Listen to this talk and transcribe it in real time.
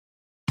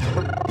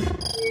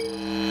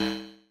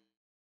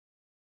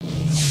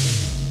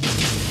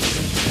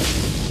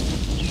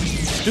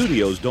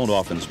Studios don't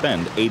often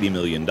spend $80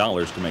 million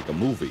to make a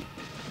movie,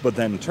 but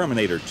then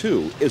Terminator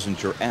 2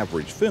 isn't your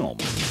average film.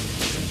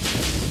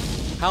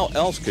 How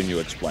else can you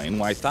explain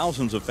why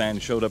thousands of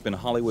fans showed up in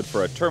Hollywood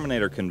for a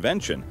Terminator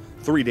convention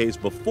 3 days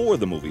before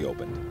the movie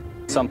opened?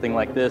 Something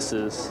like this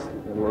is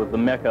the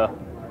mecca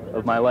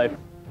of my life.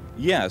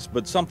 Yes,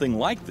 but something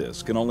like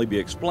this can only be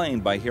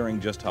explained by hearing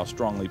just how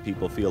strongly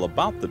people feel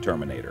about the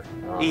Terminator.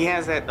 He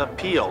has that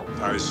appeal.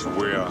 I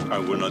swear I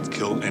will not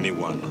kill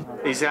anyone.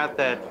 He's got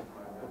that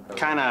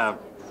kind of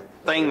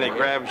thing that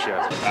grabs you.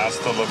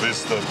 Hasta la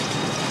vista,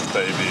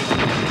 baby.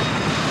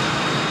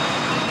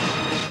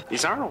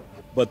 He's Arnold.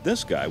 But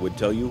this guy would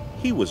tell you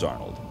he was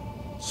Arnold.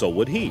 So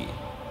would he.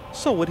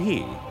 So would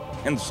he.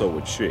 And so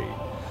would she.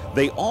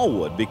 They all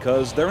would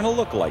because they're in a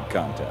look-alike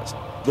contest.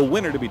 The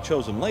winner to be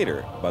chosen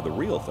later by the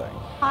real thing.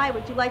 Hi,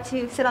 would you like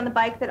to sit on the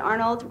bike that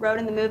Arnold rode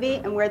in the movie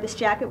and wear this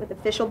jacket with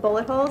official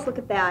bullet holes? Look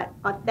at that.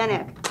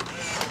 Authentic.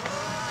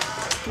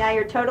 Now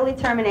you're totally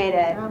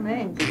Terminated. Oh,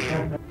 man.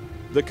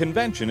 The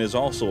convention is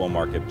also a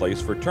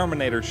marketplace for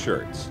Terminator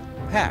shirts,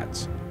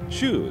 hats,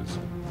 shoes,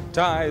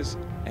 ties,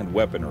 and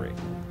weaponry.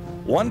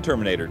 One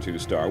Terminator 2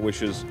 star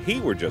wishes he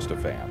were just a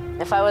fan.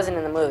 If I wasn't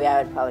in the movie,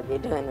 I would probably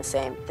be doing the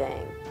same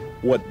thing.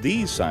 What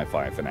these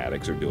sci-fi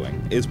fanatics are doing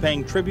is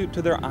paying tribute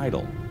to their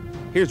idol.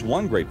 Here's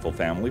one grateful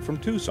family from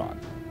Tucson.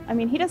 I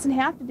mean, he doesn't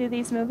have to do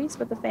these movies,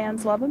 but the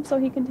fans love him, so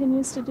he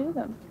continues to do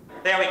them.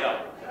 There we go.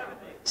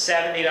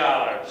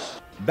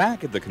 $70.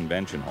 Back at the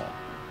convention hall,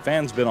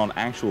 fans bid on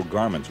actual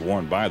garments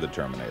worn by the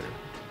Terminator.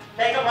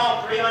 Take them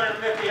home,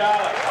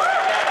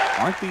 $350.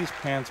 Aren't these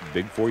pants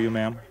big for you,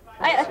 ma'am?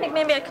 I think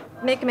maybe I could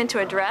make him into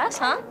a dress,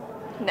 huh?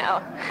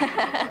 No.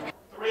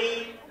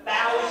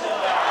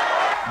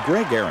 $3,000.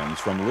 Greg Aarons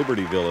from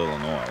Libertyville,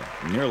 Illinois,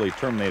 nearly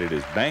terminated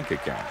his bank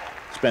account,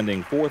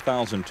 spending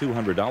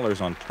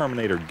 $4,200 on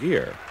Terminator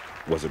gear.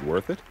 Was it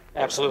worth it?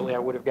 Absolutely, I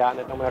would have gotten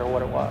it no matter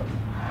what it was.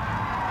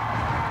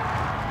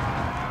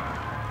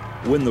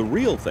 When the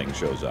real thing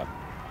shows up,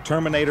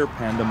 Terminator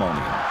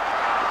Pandemonium.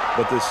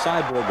 But this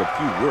cyborg of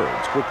few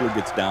words quickly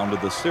gets down to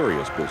the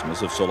serious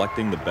business of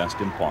selecting the best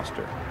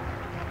imposter.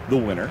 The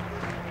winner,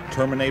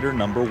 Terminator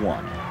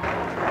 #1.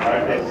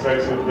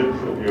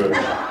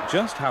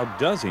 Just how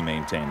does he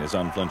maintain his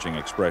unflinching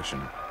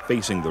expression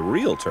facing the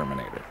real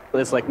Terminator?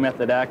 It's like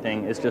method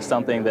acting. It's just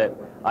something that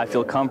I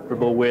feel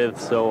comfortable with,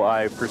 so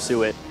I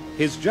pursue it.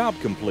 His job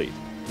complete,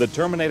 the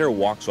Terminator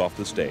walks off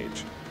the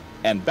stage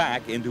and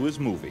back into his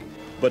movie,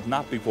 but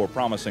not before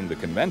promising the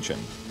convention,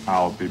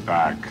 I'll be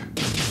back.